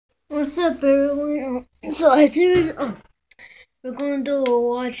What's up, everyone? So I see we're going to do a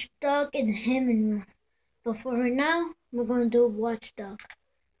Watchdog and him and us. But for right now, we're going to do Watchdog.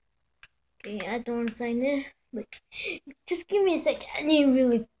 Okay, I don't want to sign in, but just give me a second. I need to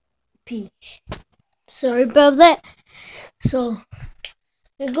really pee. Sorry about that. So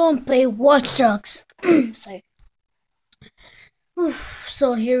we're going to play Watchdogs. Sorry.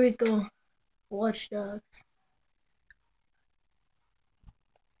 So here we go. Watchdogs.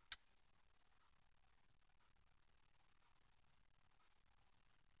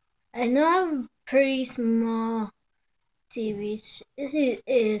 I know I'm pretty small TV. It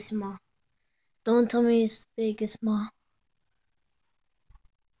is small. Don't tell me it's big, it's small.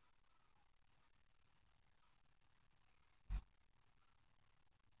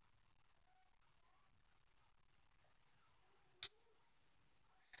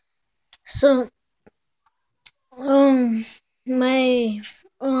 So, my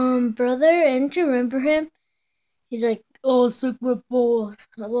brother, and you remember him? He's like, oh, suck my balls.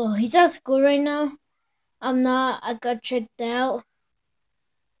 Well, he's at school right now. I'm not. I got checked out.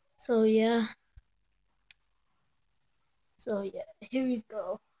 So yeah. So yeah. Here we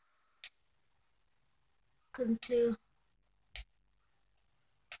go. Continue.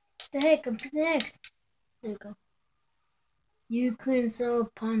 The heck, I'm next. There we go. You couldn't sell a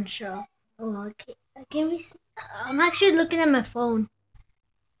pawn shop. Oh, okay. I can't be. I'm actually looking at my phone.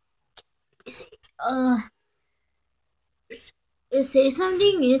 Is it, it says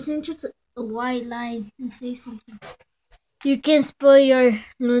something. Isn't just a white line. It says something. You can spoil your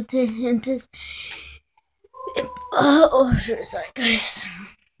lieutenants. Oh, sorry, guys.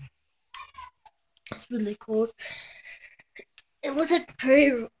 It's really cold. It was like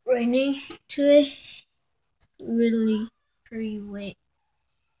pretty rainy today. It's really pretty wet.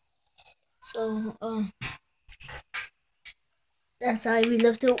 So, that's why we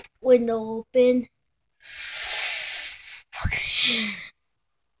left the window open. Okay.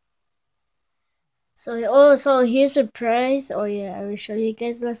 So here's a prize. Oh yeah, I will show you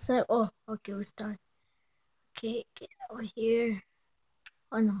guys last time. Oh, okay, we're starting. Okay, get over here.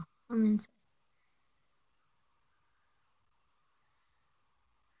 Oh no, I'm inside.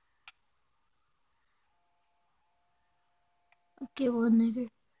 Okay, one nigger.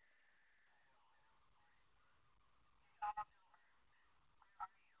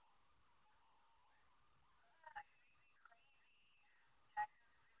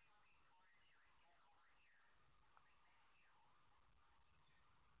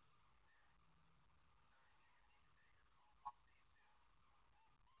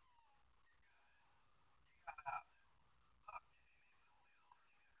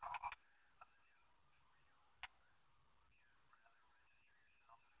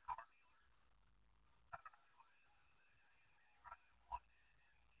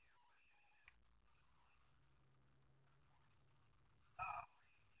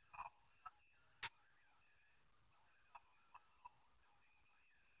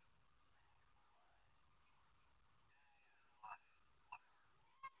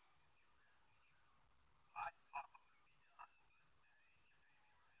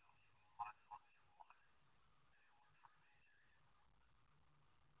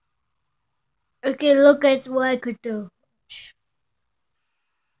 Okay, look, guys, what I could do.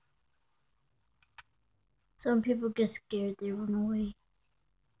 Some people get scared, they run away.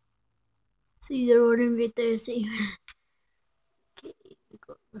 See, they're running right there. See, okay, we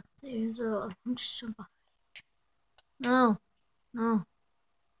go upstairs. Oh, I'm just jump. No, no.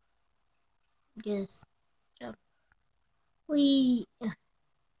 Yes, jump. We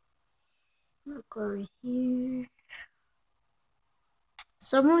look over here.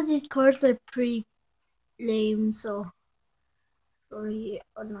 Some of these cards are pretty lame, so over here.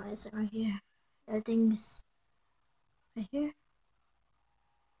 Oh no, it's right here. I think it's right here.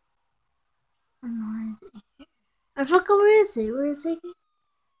 Oh no, is it here? I forgot where is it? Where is it?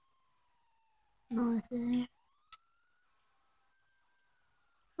 No, it's in there.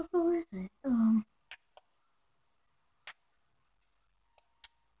 I forgot where is it?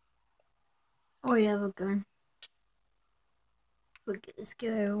 Oh, you have a gun. Okay, let's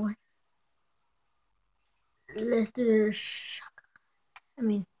kill everyone. Let's do the shotgun. I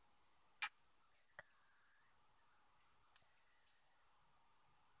mean,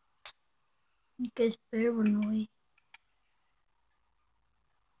 you guys better run away.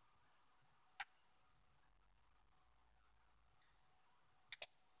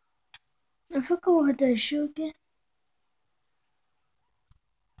 I forgot what I shoot again.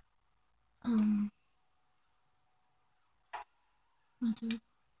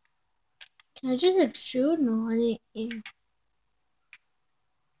 Can I just like shoot? No, I didn't aim.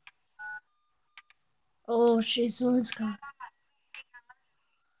 Oh shit, someone's coming.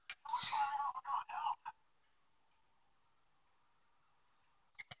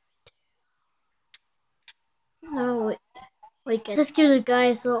 No, wait, guys. Just kill the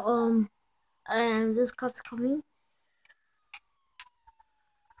guy, so, this cop's coming.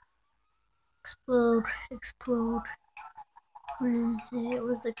 Explode, explode. Where is it?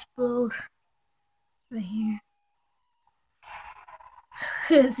 Where's explode? Right here.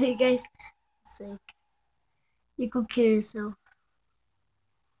 See, guys? Sick. You could kill yourself.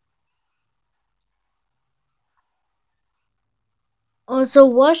 Also,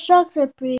 watchdogs are pretty